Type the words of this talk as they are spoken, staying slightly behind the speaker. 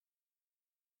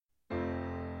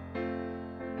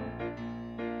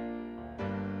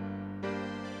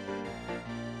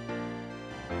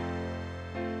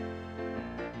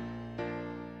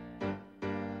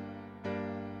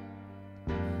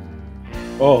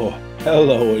Oh,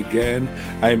 hello again.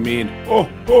 Hello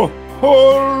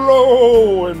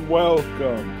and welcome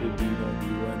to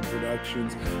DWN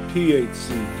Productions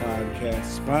THC podcast,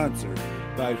 sponsored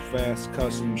by Fast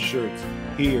Custom Shirts,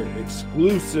 here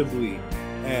exclusively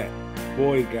at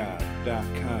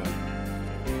BOYGOB.com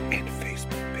and the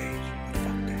Facebook page.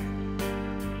 Fuck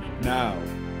that. Now,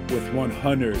 with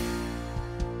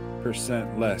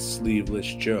 100% less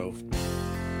Sleeveless Joe.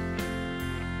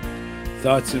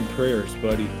 Thoughts and prayers,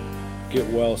 buddy. Get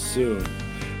well soon.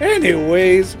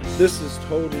 Anyways, this is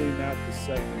totally not the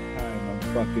second time I'm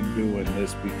fucking doing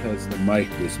this because the mic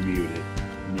was muted.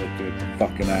 I'm looking at the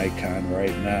fucking icon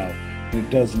right now, and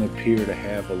it doesn't appear to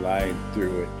have a line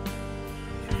through it.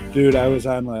 Dude, I was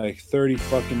on like 30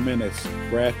 fucking minutes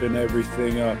wrapping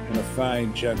everything up, and a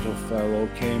fine, gentle fellow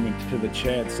came into the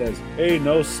chat and says, "Hey,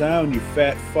 no sound, you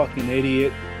fat fucking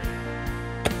idiot."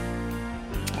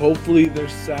 Hopefully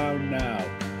there's sound now.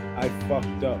 I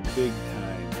fucked up big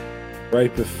time.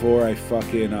 Right before I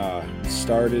fucking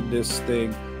started this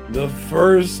thing, the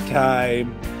first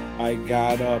time I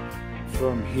got up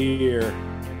from here,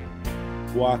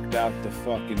 walked out the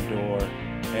fucking door,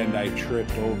 and I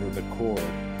tripped over the cord.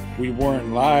 We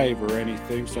weren't live or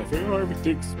anything, so I figured,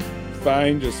 everything's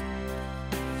fine, just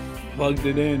plugged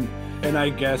it in. And I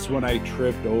guess when I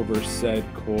tripped over said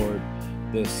cord,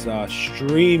 this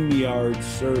StreamYard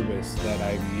service that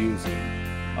I'm using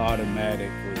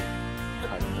automatically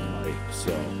cut the mic.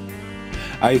 So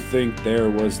I think there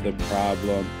was the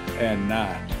problem and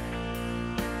not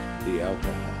the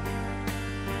alcohol.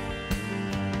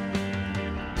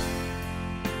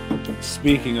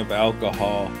 Speaking of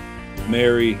alcohol,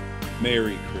 Merry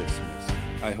Christmas.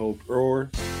 I hope, or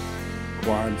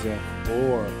Kwanzaa,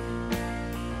 or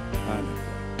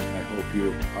Hanukkah. I hope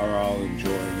you are all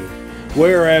enjoying it.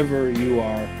 Wherever you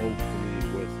are, hopefully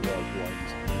with loved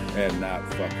ones, and not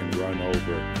fucking run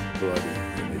over bloody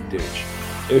in a ditch.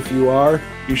 If you are,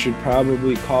 you should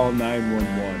probably call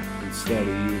 911 instead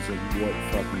of using what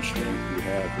fucking strength you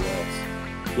have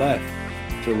left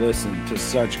to listen to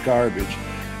such garbage.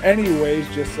 Anyways,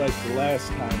 just like the last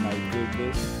time I did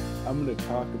this, I'm going to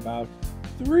talk about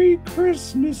 3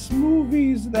 Christmas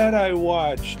movies that I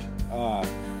watched.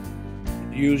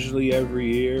 Usually every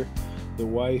year, the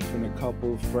wife and a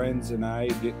couple of friends and I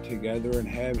get together and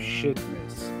have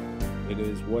shitmas. It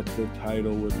is what the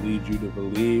title would lead you to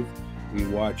believe. We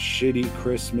watch shitty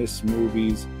Christmas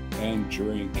movies and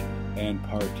drink and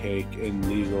partake in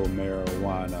legal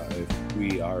marijuana if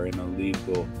we are in a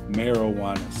legal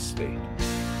marijuana state.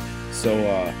 So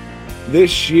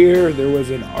this year there was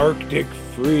an Arctic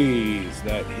freeze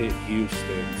that hit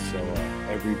Houston, so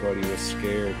everybody was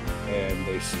scared and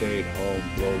they stayed home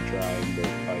blow drying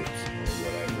their pipes or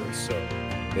whatever so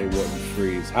they wouldn't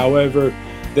freeze. However,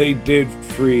 they did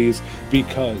freeze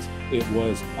because it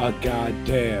was a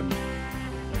goddamn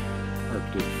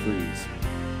Arctic freeze.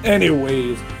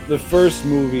 Anyways, the first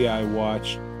movie I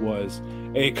watched was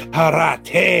a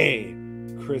karate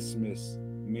Christmas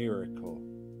miracle.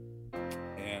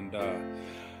 And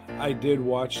I did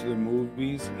watch the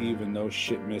movies, even though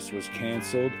Shitmas was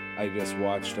canceled. I just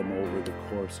watched them over the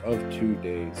course of 2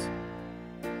 days.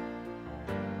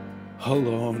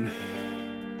 Alone,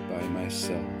 by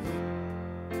myself,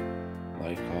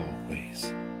 like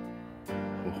always.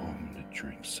 Go home to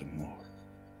drink some more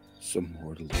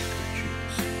liquor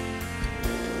juice.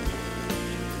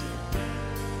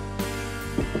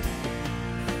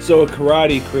 So a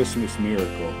karate Christmas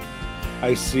miracle.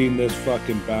 I seen this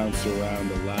fucking bounce around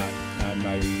a lot on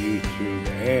my YouTube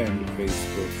and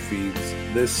Facebook feeds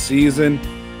this season.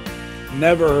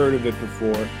 Never heard of it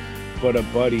before, but a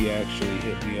buddy actually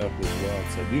hit me up as well and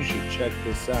said, "You should check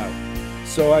this out."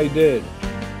 So I did,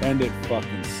 and it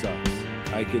fucking sucks.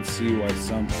 I could see why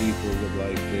some people would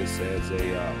like this as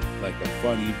a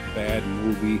funny bad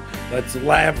movie. Let's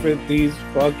laugh at these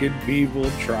fucking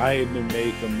people trying to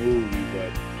make a movie,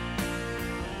 but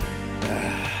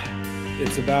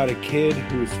it's about a kid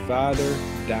whose father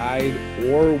died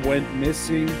or went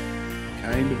missing,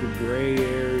 kind of a gray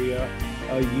area,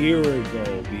 a year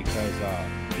ago because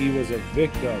he was a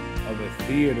victim of a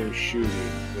theater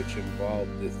shooting which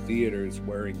involved the theaters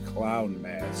wearing clown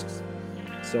masks.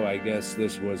 So I guess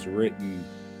this was written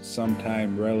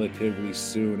sometime relatively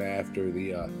soon after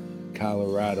the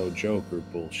Colorado Joker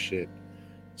bullshit.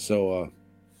 So,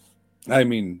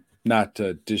 not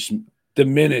to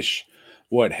diminish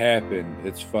what happened.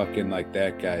 It's fucking like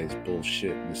that guy's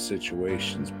bullshit and the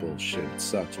situation's bullshit. It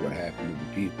sucks what happened to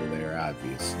the people there,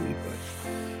 obviously, but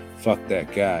fuck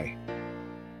that guy.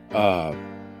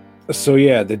 So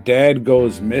yeah, the dad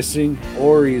goes missing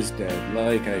or he's dead.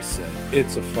 Like I said,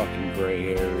 it's a fucking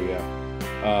gray area.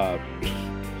 Uh,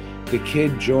 the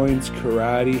kid joins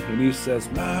karate and he says,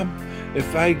 "Mom,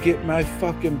 if I get my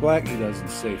fucking black," he doesn't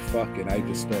say fucking, I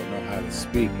just don't know how to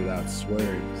speak without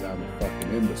swearing because I'm a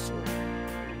fucking imbecile.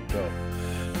 There you go.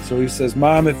 So he says,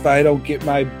 "Mom, if I get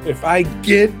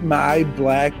my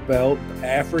black belt,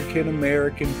 African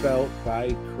American belt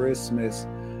by Christmas,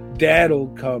 Dad'll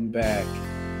come back."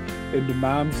 And the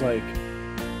mom's like,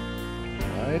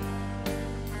 "What?"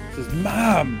 He says,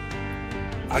 "Mom,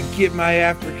 I get my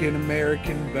African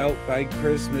American belt by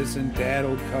Christmas and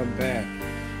Dad'll come back."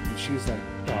 And she's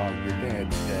like, "Dog, your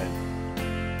dad's dead."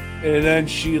 And then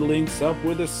she links up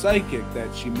with a psychic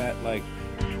that she met like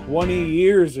 20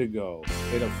 years ago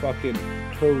in a fucking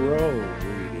tarot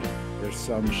reading or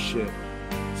some shit.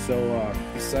 So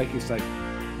the psychic's like,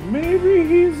 maybe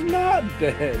he's not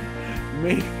dead.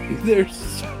 Maybe there's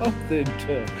something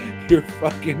to your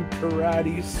fucking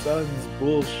karate son's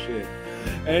bullshit.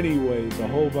 Anyways, a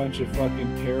whole bunch of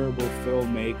fucking terrible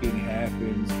filmmaking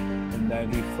happens, and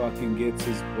then he fucking gets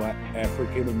his black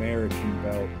African American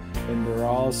belt, and they're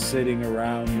all sitting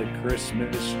around the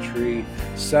Christmas tree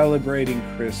celebrating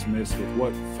Christmas with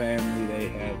what family they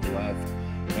have left.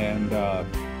 And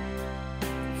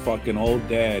fucking old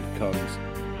dad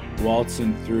comes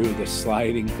waltzing through the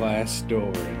sliding glass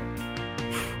door,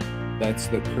 and that's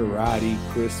the karate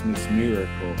Christmas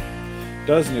miracle.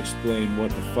 Doesn't explain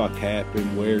what the fuck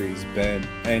happened, where he's been,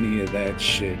 any of that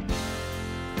shit.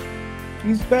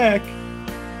 He's back.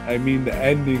 I mean, the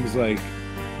ending's like,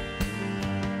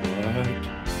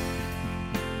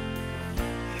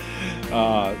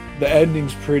 what? The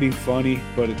ending's pretty funny,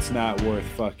 but it's not worth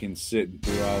fucking sitting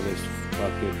through all this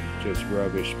fucking just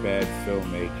rubbish, bad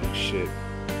filmmaking shit.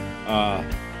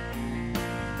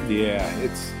 Yeah,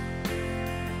 it's...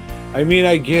 I mean,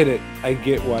 I get it. I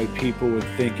get why people would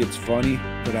think it's funny,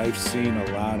 but I've seen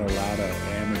a lot of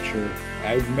amateur...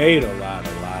 I've made a lot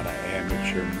of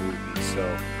amateur movies,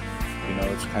 so, you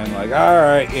know, it's kind of like, all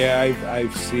right, yeah,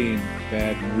 I've seen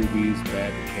bad movies,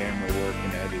 bad camera work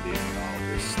and editing and all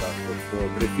this stuff before,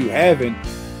 but if you haven't,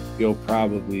 you'll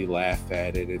probably laugh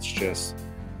at it. It's just,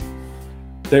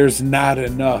 there's not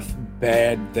enough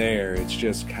bad there. It's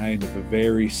just kind of a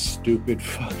very stupid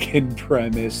fucking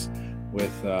premise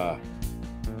with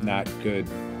not good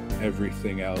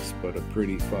everything else, but a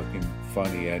pretty fucking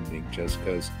funny ending just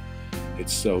because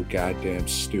it's so goddamn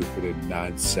stupid and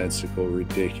nonsensical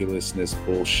ridiculousness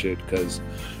bullshit, because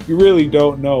you really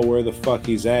don't know where the fuck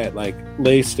he's at. Like,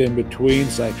 laced in between,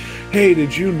 it's like, hey,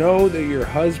 did you know that your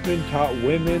husband taught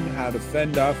women how to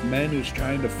fend off men who's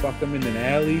trying to fuck them in an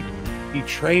alley? He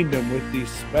trained them with these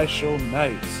special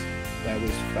knives that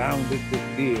was found at the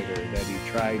theater that he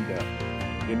tried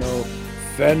to, you know,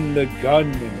 fend the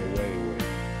gunman away with.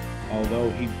 Although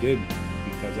he didn't,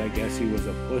 because I guess he was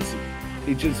a pussy.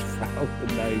 He just found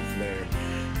the knife there.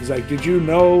 He's like, did you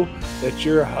know that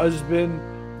your husband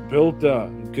built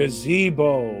a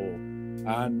gazebo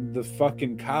on the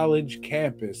fucking college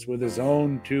campus with his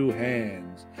own two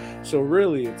hands? So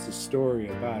really, it's a story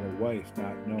about a wife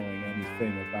not knowing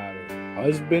anything about her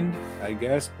husband, I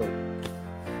guess, but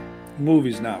the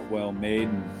movie's not well made.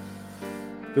 And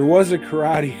there was a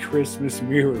karate Christmas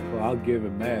miracle, I'll give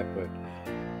him that, but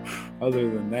other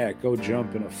than that, go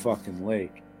jump in a fucking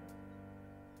lake.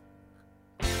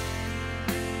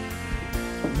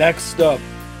 Next up,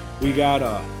 we got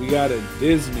a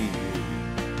Disney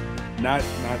movie. Not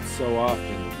so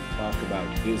often we talk about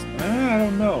Disney. I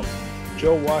don't know.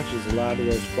 Joe watches a lot of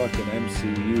those fucking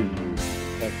MCU movies.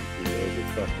 Technically, those are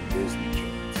fucking Disney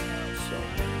joints now. So,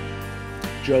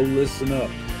 Joe, listen up.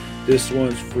 This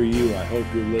one's for you. I hope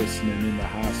you're listening in the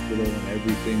hospital and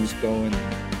everything's going.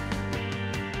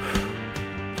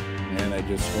 Man, I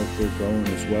just hope they're going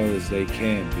as well as they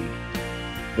can be.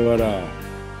 But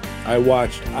I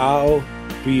watched I'll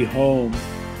Be Home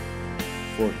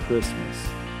for Christmas.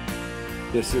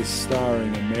 This is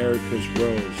starring America's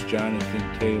Rose,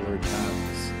 Jonathan Taylor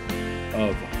Thomas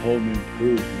of Home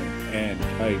Improvement and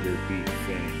Tiger Beat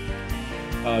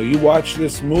fame. You watch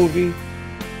this movie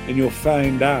and you'll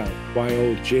find out why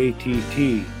old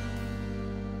JTT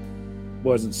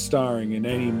wasn't starring in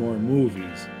any more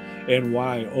movies and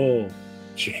why old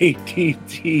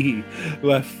JTT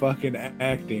left fucking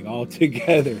acting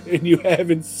altogether, and you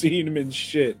haven't seen him in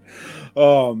shit.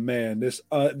 Oh man, this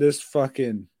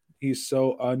fucking, he's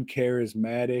so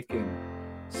uncharismatic and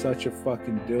such a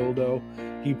fucking dildo.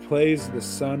 He plays the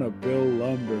son of Bill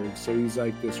Lumbergh, so he's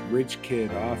like this rich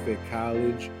kid off at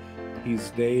college.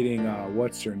 He's dating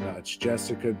what's her nuts,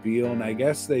 Jessica Biel, and I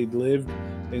guess they lived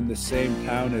in the same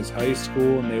town as high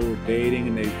school, and they were dating,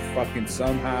 and they fucking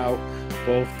somehow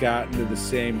both got into the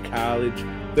same college.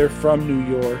 They're from New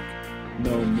York,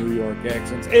 no New York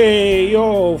accents. Hey,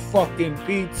 yo, fucking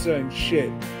pizza and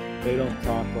shit. They don't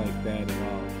talk like that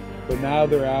at all. But now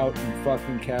they're out in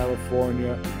fucking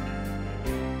California,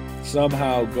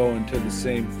 somehow going to the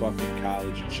same fucking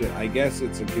college and shit. I guess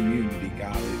it's a community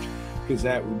college, because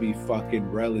that would be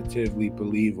fucking relatively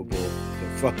believable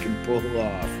to fucking pull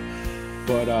off.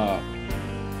 But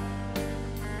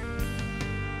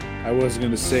I was going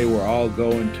to say we're all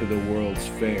going to the World's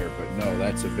Fair, but no,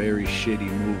 that's a very shitty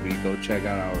movie. Go check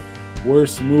out our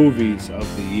worst movies of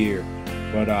the year.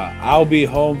 But I'll Be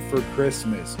Home for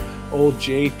Christmas. Old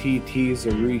JTT's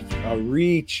a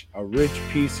rich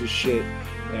piece of shit,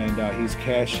 and he's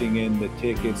cashing in the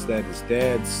tickets that his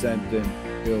dad sent him,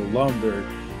 Bill Lumberg,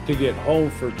 to get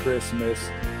home for Christmas,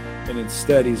 and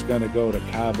instead he's going to go to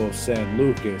Cabo San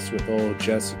Lucas with old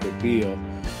Jessica Biel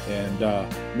and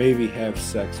maybe have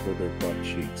sex with her butt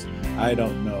cheeks. I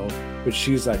don't know. But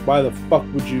she's like, why the fuck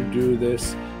would you do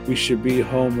this? We should be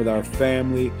home with our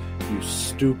family, you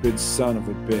stupid son of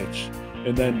a bitch.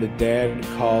 And then the dad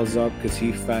calls up because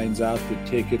he finds out the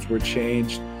tickets were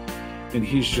changed. And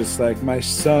he's just like, my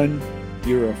son,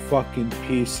 you're a fucking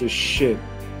piece of shit,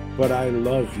 but I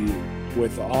love you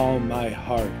with all my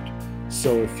heart.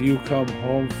 So if you come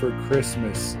home for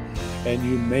Christmas and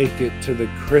you make it to the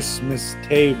Christmas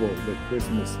table, the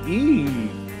Christmas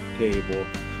Eve table,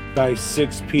 by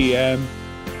 6 p.m.,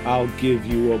 I'll give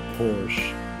you a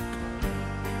Porsche.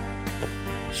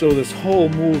 So this whole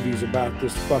movie's about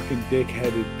this fucking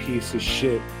dick-headed piece of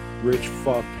shit, rich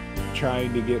fuck,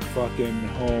 trying to get fucking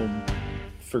home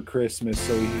for Christmas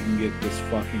so he can get this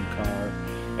fucking car.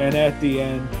 And at the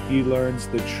end, he learns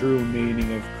the true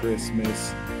meaning of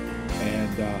Christmas,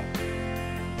 and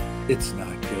it's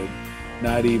not good.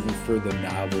 Not even for the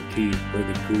novelty or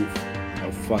the goof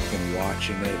of fucking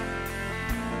watching it.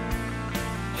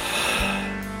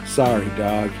 Sorry,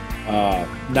 dog.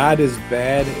 Not as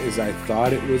bad as I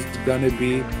thought it was gonna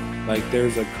be. Like,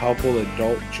 there's a couple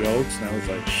adult jokes, and I was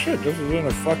like, shit, this was in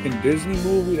a fucking Disney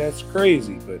movie? That's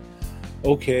crazy. But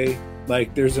okay,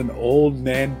 like, there's an old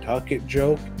Nantucket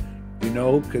joke, you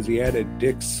know, because he had a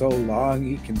dick so long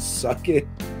he can suck it.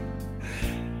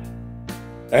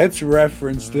 That's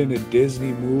referenced in a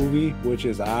Disney movie, which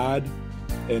is odd.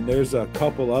 And there's a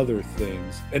couple other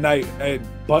things. And I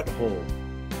butthole.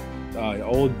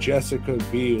 Old Jessica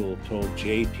Biel told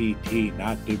JTT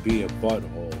not to be a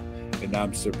butthole, and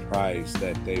I'm surprised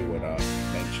that they would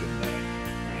mention that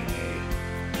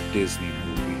in a Disney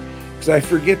movie. Because I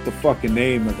forget the fucking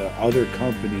name of the other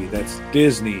company that's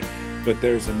Disney, but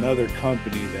there's another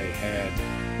company they had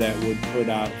that would put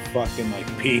out fucking like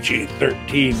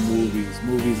PG-13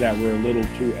 movies that were a little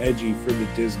too edgy for the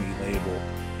Disney label.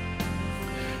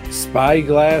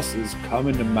 Spyglass is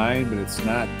coming to mind, but it's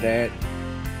not that.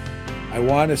 I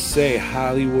want to say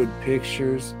Hollywood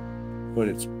Pictures, but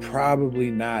it's probably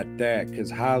not that,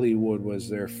 because Hollywood was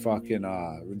their fucking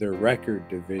their record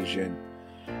division.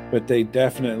 But they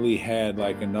definitely had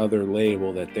like another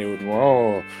label that they would go,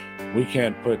 oh, we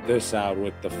can't put this out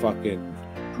with the fucking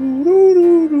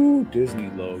Disney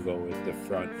logo at the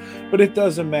front. But it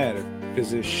doesn't matter,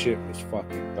 because this shit was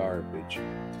fucking garbage.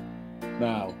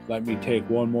 Now, let me take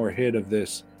one more hit of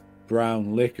this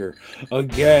brown liquor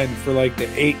again for like the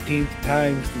 18th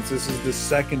time, since this is the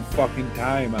second fucking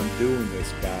time I'm doing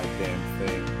this goddamn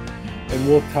thing. And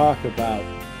we'll talk about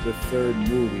the third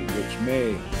movie, which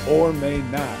may or may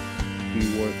not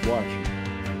be worth watching.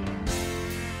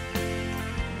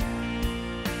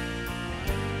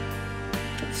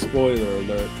 Spoiler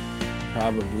alert,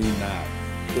 probably not.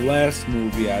 The last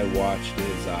movie I watched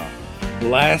is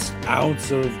Last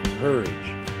Ounce of Courage.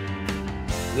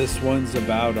 This one's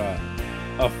about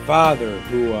a father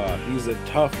who he's a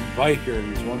tough biker.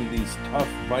 He's one of these tough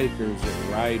bikers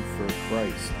that ride for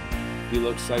Christ. He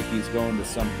looks like he's going to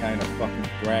some kind of fucking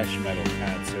thrash metal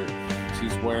concert.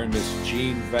 He's wearing this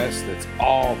jean vest that's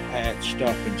all patched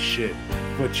up and shit.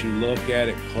 But you look at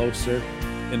it closer,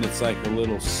 and it's like a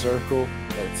little circle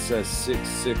that says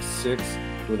 666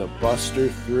 with a buster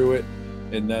through it,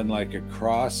 and then like a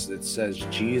cross that says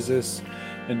Jesus.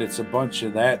 And it's a bunch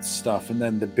of that stuff. And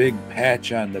then the big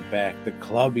patch on the back, the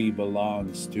club he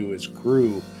belongs to, his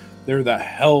crew. They're the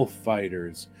Hell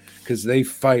Fighters, because they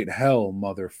fight hell,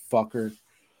 motherfucker.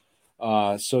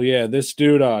 So yeah, this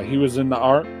dude, he was in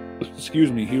the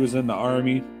he was in the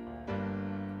army,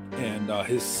 and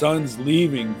his son's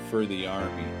leaving for the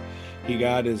army. He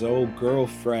got his old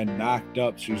girlfriend knocked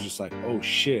up. She was just like, oh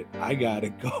shit, I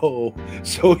gotta go.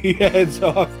 So he heads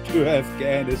off to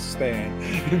Afghanistan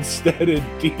instead of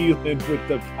dealing with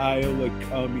the pile of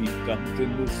cum he dumped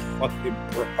in this fucking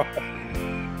broth.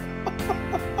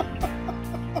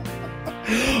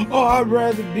 Oh, I'd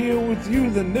rather deal with you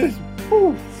than this.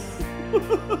 Poof.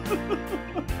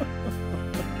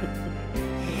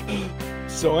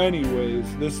 So anyways,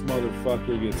 this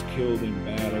motherfucker gets killed in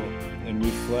battle, and we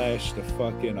flash to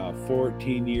fucking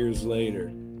 14 years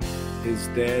later. His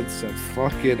dad said,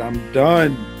 fuck it, I'm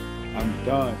done.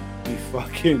 He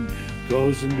fucking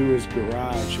goes into his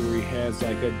garage where he has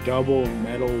like a double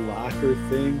metal locker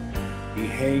thing. He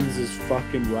hangs his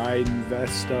fucking riding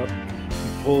vest up,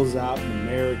 he pulls out an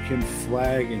American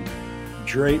flag and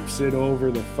drapes it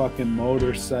over the fucking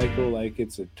motorcycle like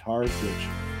it's a tarp, which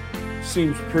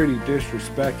seems pretty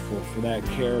disrespectful for that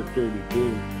character to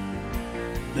do.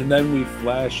 And then we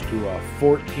flash to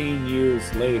 14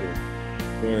 years later,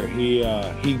 where he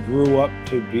grew up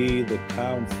to be the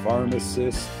town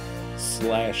pharmacist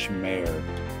 / mayor,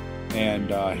 and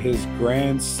his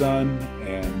grandson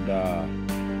and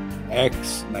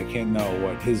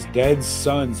his dead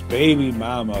son's baby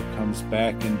mama comes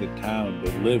back into town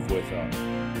to live with him.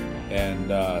 And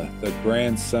the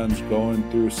grandson's going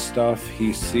through stuff.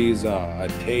 He sees a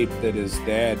tape that his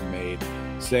dad made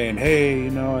saying, hey,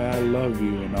 I love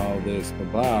you and all this,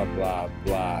 blah, blah,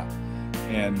 blah.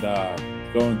 And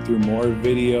going through more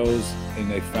videos,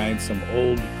 and they find some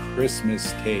old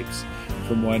Christmas tapes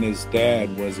from when his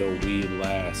dad was a wee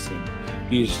lass. And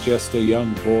he's just a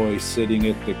young boy sitting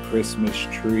at the Christmas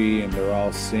tree, and they're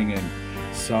all singing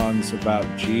songs about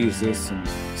Jesus and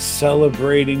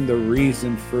celebrating the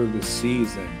reason for the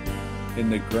season. And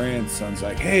the grandson's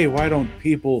like, hey, why don't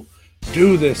people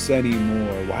do this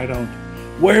anymore?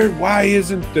 Why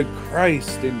isn't the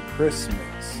Christ in Christmas?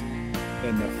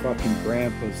 And the fucking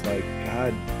grandpa's like,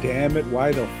 God damn it,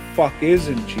 why the fuck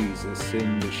isn't Jesus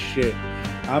in the shit?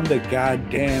 I'm the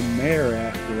goddamn mayor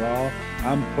after all.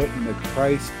 I'm putting the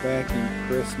Christ back in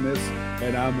Christmas,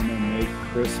 and I'm gonna make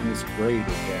Christmas great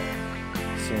again.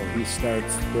 So he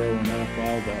starts throwing up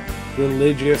all the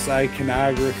religious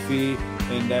iconography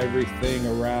and everything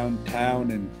around town,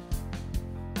 and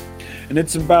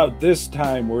it's about this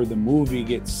time where the movie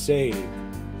gets saved.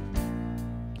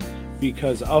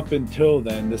 Because up until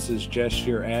then, this is just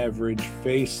your average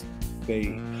faith-based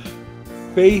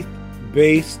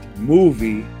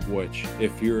movie, which,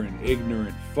 if you're an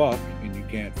ignorant fuck and you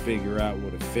can't figure out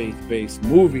what a faith-based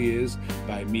movie is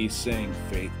by me saying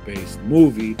faith-based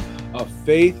movie, a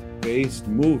faith-based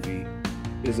movie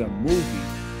is a movie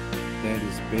that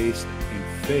is based in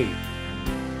faith.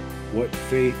 What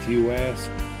faith, you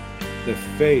ask? The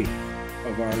faith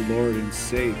of our Lord and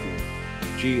Savior,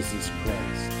 Jesus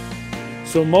Christ.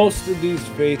 So most of these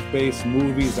faith-based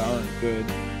movies aren't good.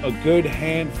 A good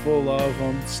handful of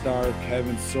them star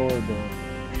Kevin Sorbo.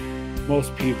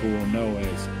 Most people will know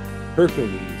as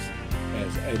Hercules,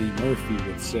 as Eddie Murphy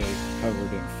would say,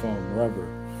 covered in foam rubber.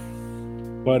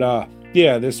 But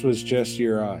yeah, this was just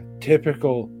your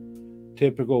typical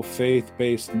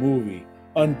faith-based movie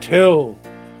until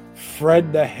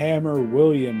Fred the Hammer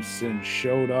Williamson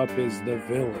showed up as the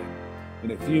villain.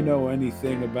 And if you know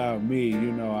anything about me,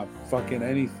 you know I'm fucking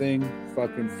anything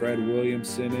fucking Fred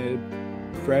Williamson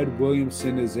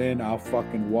is in, I'll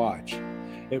fucking watch.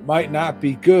 It might not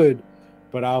be good,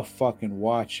 but I'll fucking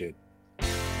watch it.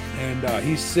 And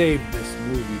he saved this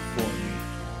movie for me.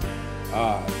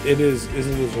 It is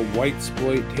a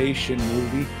whitesploitation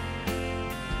movie.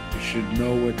 You should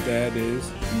know what that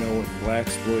is. You know what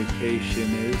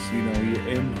blaxploitation is. You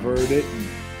invert it and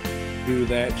do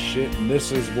that shit. And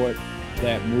this is what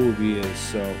that movie is.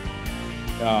 So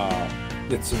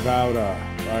it's about I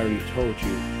already told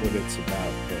you what it's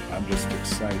about, but I'm just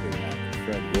excited that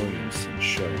Fred Williamson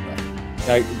showed up.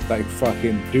 Like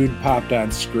fucking dude popped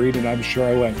on screen, and I'm sure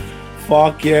I went,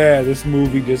 fuck yeah, this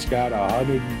movie just got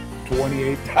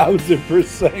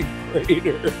 128,000%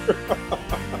 greater.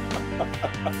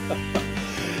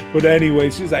 But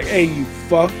anyway, she's like, hey, you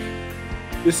fuck,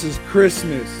 this is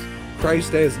Christmas.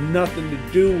 Christ has nothing to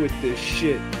do with this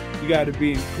shit. You gotta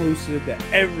be inclusive to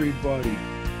everybody.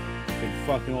 And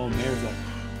fucking old mayor's like,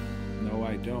 no,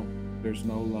 I don't. There's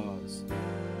no laws.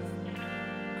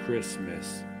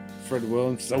 Christmas. Fred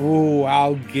Williamson, ooh,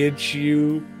 I'll get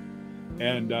you.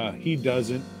 And he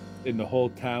doesn't. And the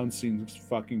whole town sings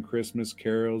fucking Christmas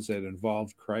carols that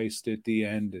involve Christ at the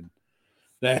end. And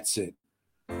that's it.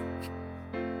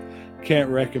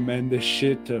 Can't recommend this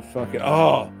shit to fucking...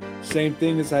 Oh, same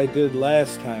thing as I did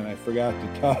last time. I forgot to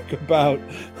talk about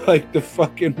like the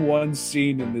fucking one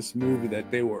scene in this movie that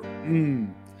they were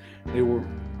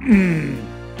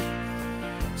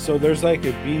So there's like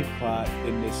a B plot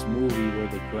in this movie where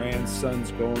the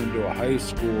grandson's going to a high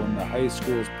school, and the high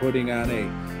school is putting on a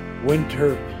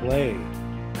winter play,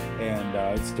 and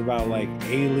it's about like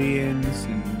aliens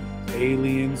and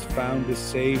aliens found a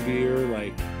savior,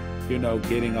 like, you know,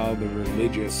 getting all the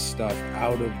religious stuff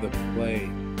out of the play.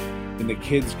 And the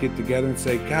kids get together and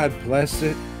say, God bless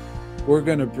it. We're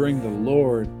going to bring the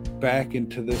Lord back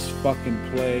into this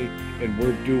fucking play, and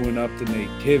we're doing up the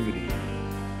nativity.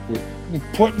 We're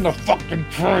putting the fucking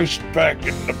Christ back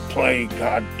in the play,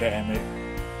 god damn it.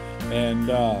 And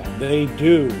they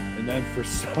do. And then for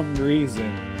some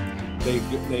reason,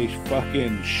 they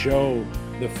fucking show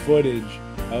the footage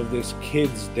of this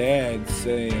kid's dad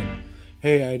saying,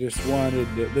 hey, I just wanted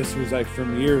to, this was like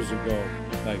from years ago,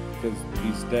 like, because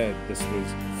he's dead. This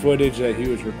was footage that he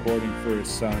was recording for his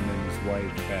son and his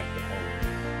wife back at home.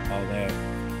 All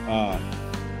that.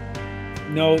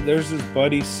 No, there's his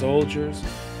buddy soldiers,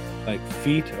 like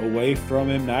feet away from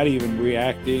him, not even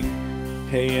reacting,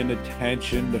 paying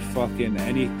attention to fucking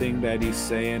anything that he's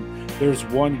saying. There's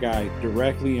one guy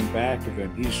directly in back of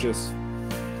him. He's just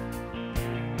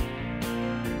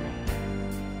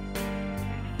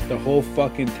the whole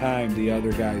fucking time the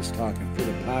other guy's talking. For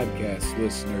the podcast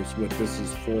listeners, what this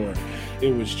is for,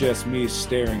 it was just me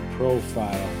staring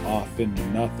profile off into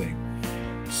nothing.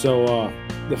 So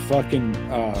the fucking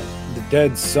the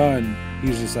dead son,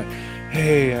 he's just like,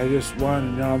 hey, I just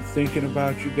wanted to know, I'm thinking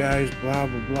about you guys, blah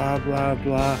blah blah blah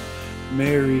blah,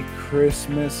 Merry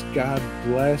Christmas, God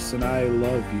bless, and I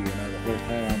love you. And the whole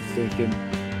time I'm thinking,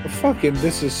 fucking,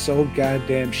 this is so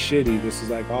goddamn shitty. This is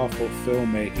like awful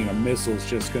filmmaking. A missile's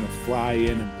just gonna fly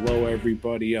in and blow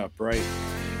everybody up, right?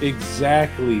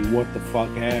 Exactly what the fuck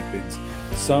happens.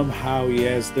 Somehow he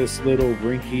has this little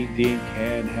rinky-dink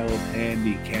handheld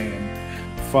handy cam.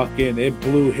 Fucking, it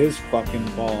blew his fucking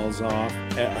balls off,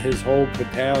 his whole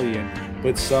battalion,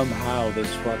 but somehow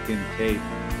this fucking tape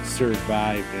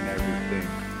survived and everything.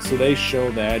 So they show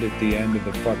that at the end of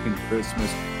the fucking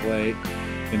Christmas play.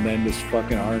 And then this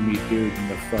fucking army dude in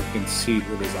the fucking seat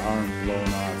with his arm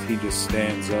blown off, he just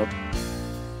stands up.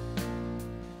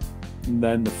 And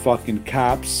then the fucking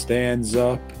cop stands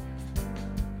up.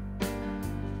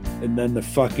 And then the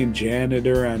fucking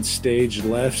janitor on stage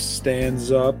left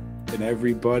stands up. And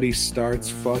everybody starts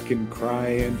fucking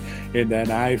crying. And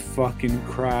then I fucking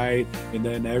cried. And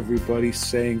then everybody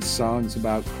sang songs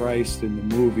about Christ, and the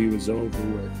movie was over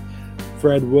with.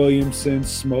 Fred Williamson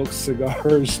smokes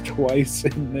cigars twice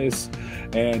in this,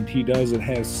 and he doesn't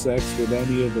have sex with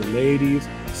any of the ladies.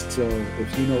 So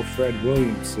if you know Fred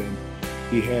Williamson,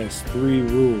 he has 3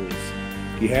 rules.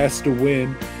 He has to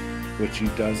win, which he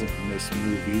doesn't in this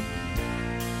movie.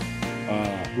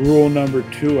 Rule number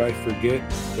 2, I forget,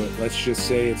 but let's just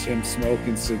say it's him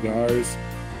smoking cigars.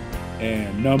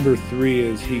 And number 3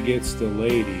 is he gets the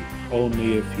lady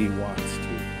only if he wants to.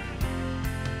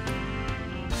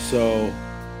 So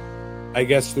I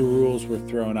guess the rules were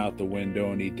thrown out the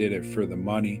window, and he did it for the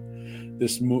money.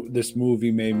 This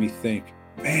movie made me think,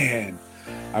 man,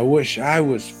 I wish I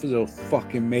was still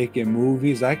fucking making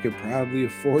movies. I could probably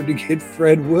afford to get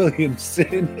Fred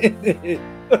Williamson in it.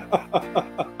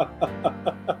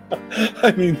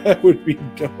 I mean, that would be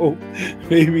dope.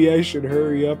 Maybe I should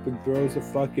hurry up and throw a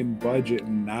fucking budget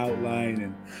and outline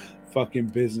and fucking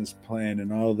business plan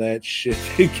and all that shit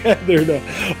together to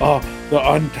the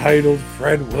untitled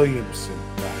Fred Williamson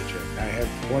project. I have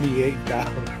 $28.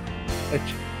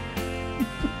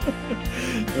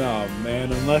 Oh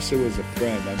man, unless it was a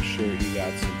friend, I'm sure he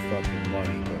got some fucking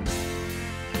money.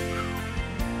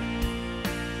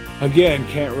 But again,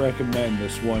 can't recommend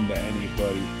this one to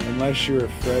anybody. Unless you're a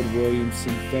Fred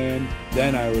Williamson fan,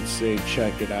 then I would say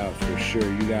check it out for sure.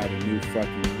 You got a new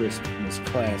fucking Christmas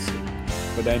classic.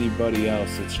 But anybody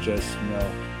else, it's just, you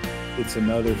know, it's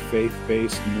another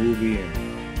faith-based movie, and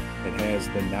it has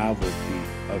the novelty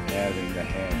of having the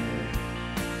hammer.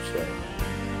 So,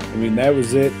 I mean, that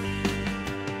was it.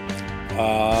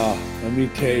 Let me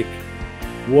take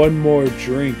one more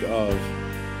drink of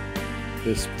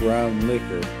this brown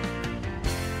liquor.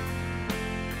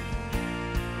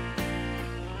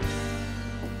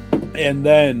 And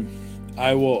then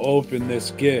I will open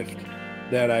this gift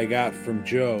that I got from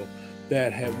Joe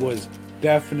that was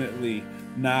definitely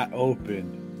not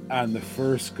opened on the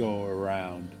first go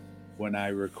around when I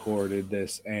recorded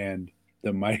this and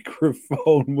the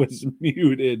microphone was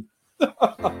muted.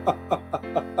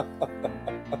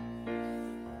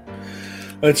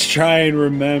 Let's try and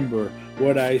remember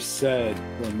what I said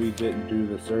when we didn't do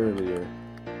this earlier.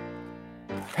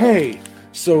 Hey,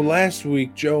 so last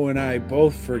week Joe and I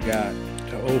both forgot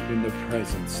to open the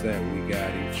presents that we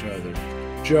got each other.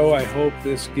 Joe, I hope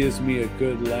this gives me a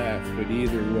good laugh, but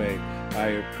either way, I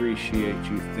appreciate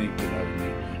you thinking of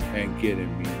me and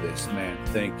getting me this, man.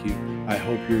 Thank you. I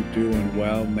hope you're doing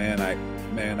well, man. I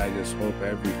just hope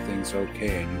everything's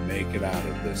okay and you make it out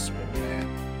of this one, man.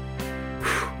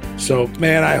 So,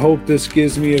 man, I hope this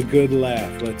gives me a good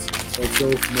laugh. Let's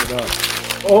open it up.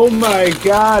 Oh my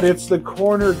God, it's the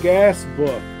Corner Gas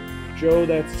book. Joe,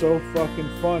 that's so fucking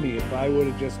funny. If I would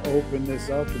have just opened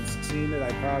this up and seen it, I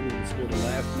probably just would have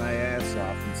laughed my ass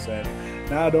off and said,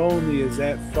 not only is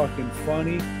that fucking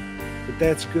funny, but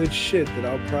that's good shit that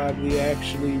I'll probably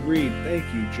actually read. Thank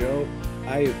you, Joe.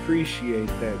 I appreciate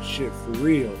that shit for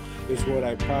real, is what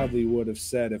I probably would have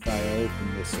said if I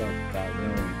opened this up without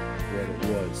knowing what it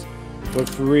was. But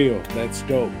for real, that's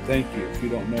dope. Thank you. If you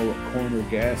don't know what Corner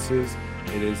Gas is,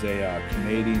 it is a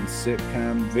Canadian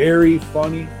sitcom. Very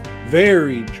funny,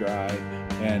 very dry,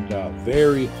 and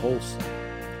very wholesome.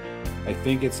 I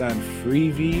think it's on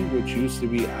Freevee, which used to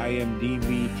be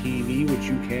IMDb TV, which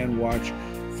you can watch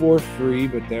for free,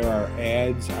 but there are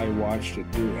ads. I watched it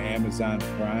through Amazon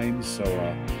Prime, so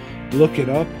look it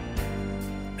up.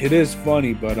 It is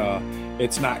funny, but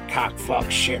it's not cock,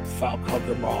 fuck, shit, fuck,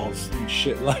 hooker balls, and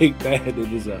shit like that.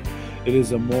 It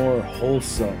is a more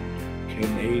wholesome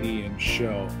Canadian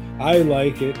show. I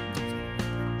like it.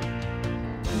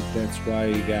 That's why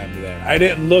you got me that. I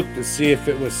didn't look to see if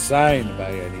it was signed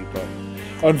by anybody.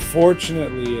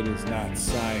 Unfortunately, it is not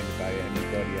signed by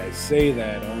anybody. I say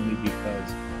that only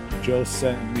because Joe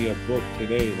sent me a book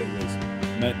today that was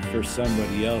meant for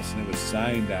somebody else, and it was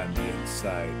signed on the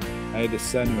inside. I had to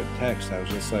send him a text. I was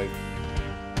just like,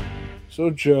 so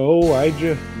Joe, why'd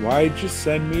you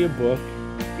send me a book?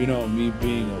 You know, me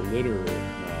being illiterate,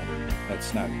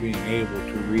 that's not being able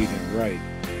to read and write.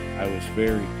 I was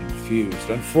very confused.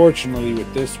 Unfortunately,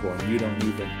 with this one, you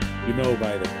know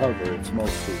by the cover, it's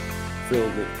mostly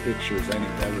filled with pictures.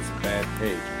 That was a bad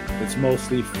page. It's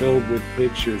mostly filled with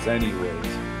pictures anyways.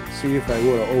 See if I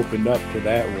would have opened up to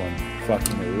that one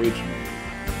fucking originally.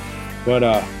 But,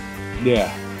 yeah.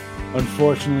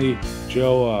 Unfortunately,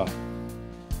 Joe,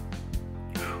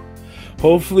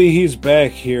 hopefully he's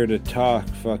back here to talk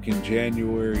fucking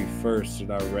January 1st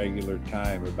at our regular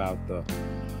time about the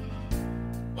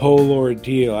whole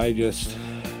ordeal. I just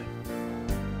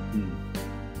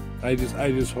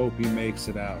hope he makes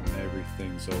it out and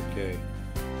everything's okay.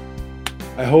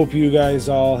 I hope you guys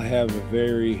all have a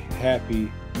very happy,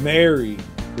 Merry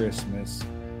Christmas.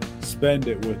 Spend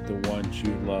it with the ones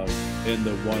you love and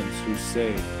the ones who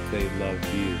say they love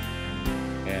you.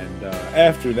 And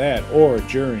after that, or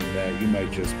during that, you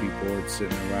might just be bored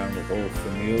sitting around with old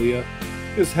familia.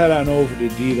 Just head on over to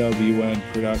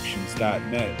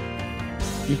dwnproductions.net.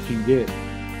 You can get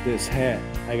this hat.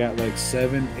 I got like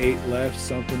 7, 8 left,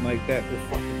 something like that. They're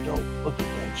fucking dope. Look at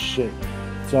that shit.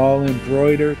 It's all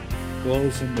embroidered,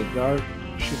 glows in the dark.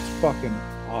 Shit's fucking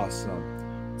awesome.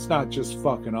 It's not just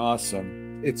fucking awesome.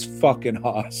 It's fucking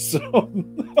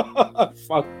awesome.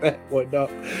 Fuck that one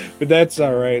up. But that's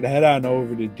alright. Head on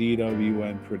over to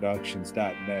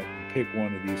dwnproductions.net and pick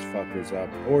one of these fuckers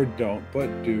up. Or don't,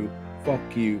 but do.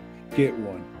 Fuck you. Get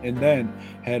one. And then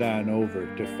head on over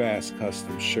to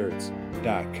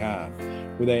fastcustomshirts.com,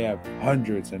 where they have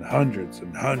hundreds and hundreds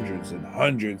and hundreds and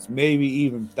hundreds, maybe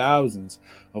even thousands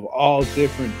of all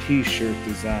different t-shirt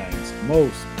designs.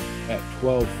 Most at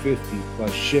 $12.50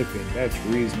 plus shipping. That's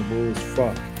reasonable as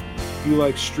fuck. If you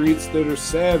like streets that are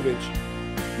savage,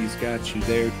 he's got you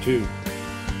there too.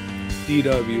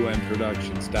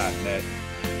 dwnproductions.net,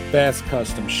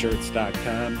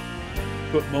 fastcustomshirts.com.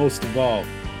 But most of all,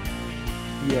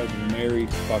 you have a Merry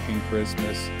fucking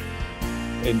Christmas,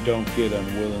 and don't get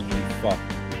unwillingly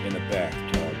fucked in a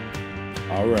bathtub.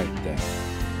 Alright then,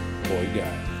 boy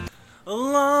guy. A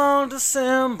long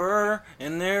December,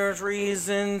 and there's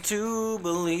reason to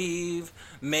believe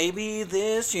maybe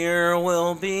this year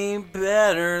will be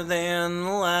better than the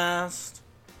last.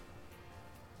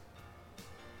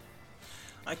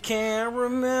 I can't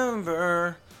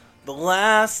remember the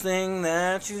last thing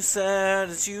that you said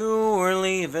as you were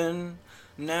leaving.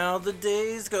 Now the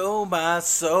days go by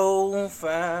so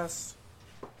fast.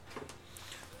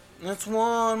 It's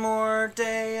one more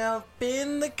day up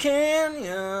in the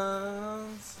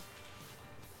canyons,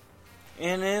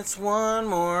 and it's one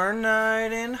more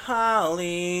night in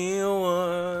Hollywood.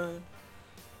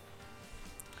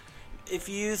 If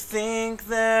you think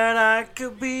that I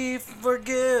could be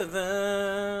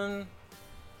forgiven,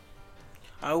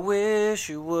 I wish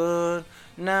you would.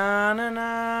 Na na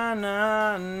na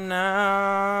na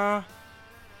na.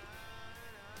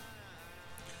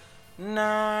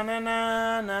 Na na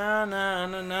na na na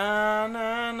na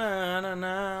na na na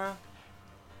na.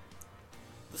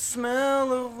 The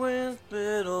smell of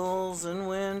whippets in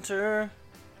winter,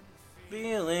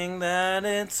 feeling that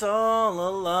it's all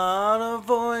a lot of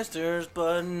oysters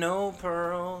but no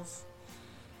pearls.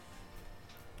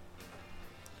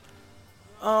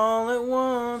 All at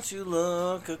once you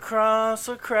look across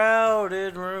a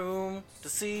crowded room to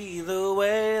see the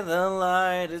way the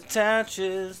light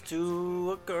attaches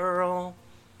to a girl.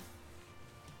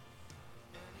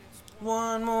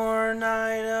 One more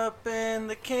night up in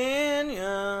the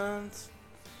canyons,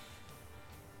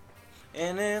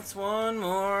 and it's one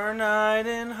more night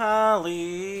in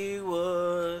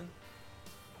Hollywood.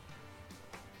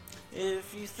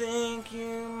 If you think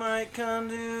you might come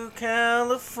to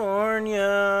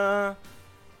California,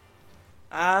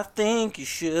 I think you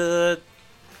should.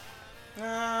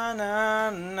 Na na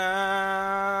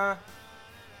na.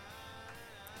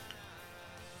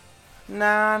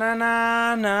 Na na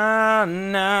na na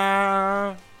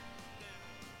na.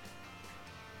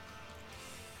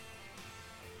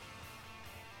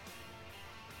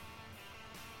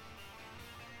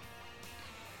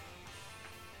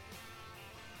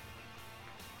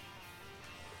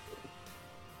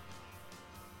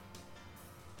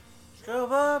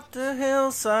 Drove up to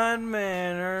Hillside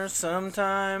Manor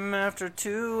sometime after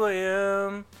 2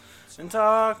 a.m. and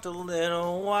talked a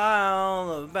little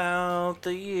while about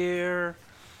the year.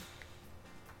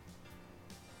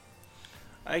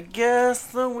 I guess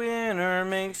the winter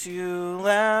makes you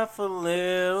laugh a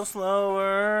little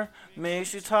slower,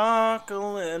 makes you talk a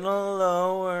little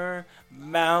lower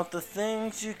about the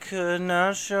things you could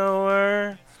not show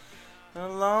her. A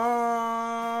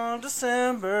long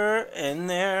December, and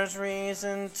there's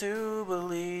reason to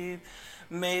believe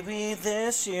maybe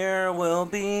this year will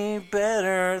be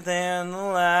better than the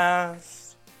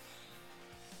last.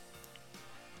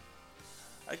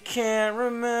 I can't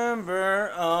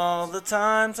remember all the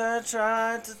times I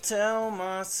tried to tell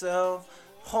myself,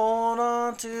 hold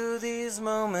on to these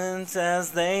moments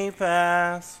as they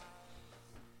pass.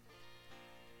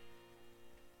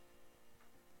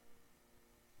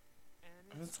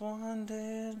 It's one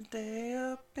dead day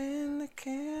up in the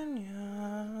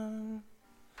canyon,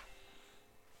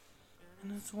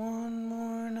 and it's one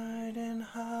more night in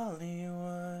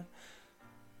Hollywood.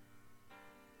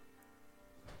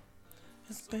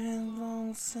 It's been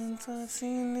long since I've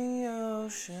seen the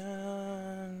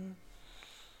ocean.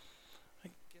 I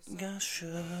guess I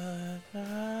should.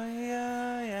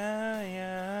 Yeah.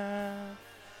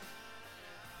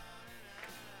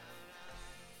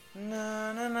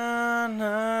 Na na na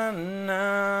na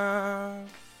na.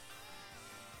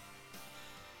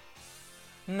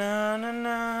 Na na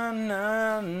na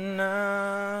na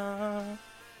na.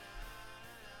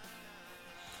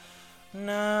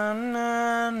 Na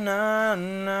na na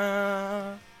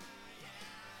na.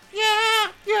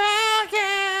 Yeah.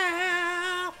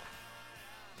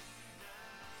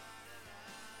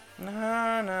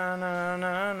 Na na na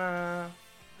na na.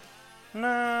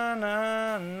 Na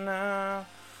na na.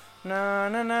 Na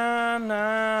na na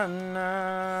na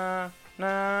na.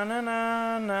 Na na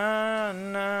na na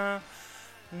na.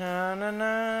 Na na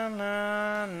na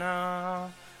na na.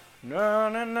 Na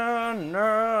na na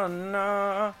na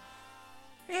na.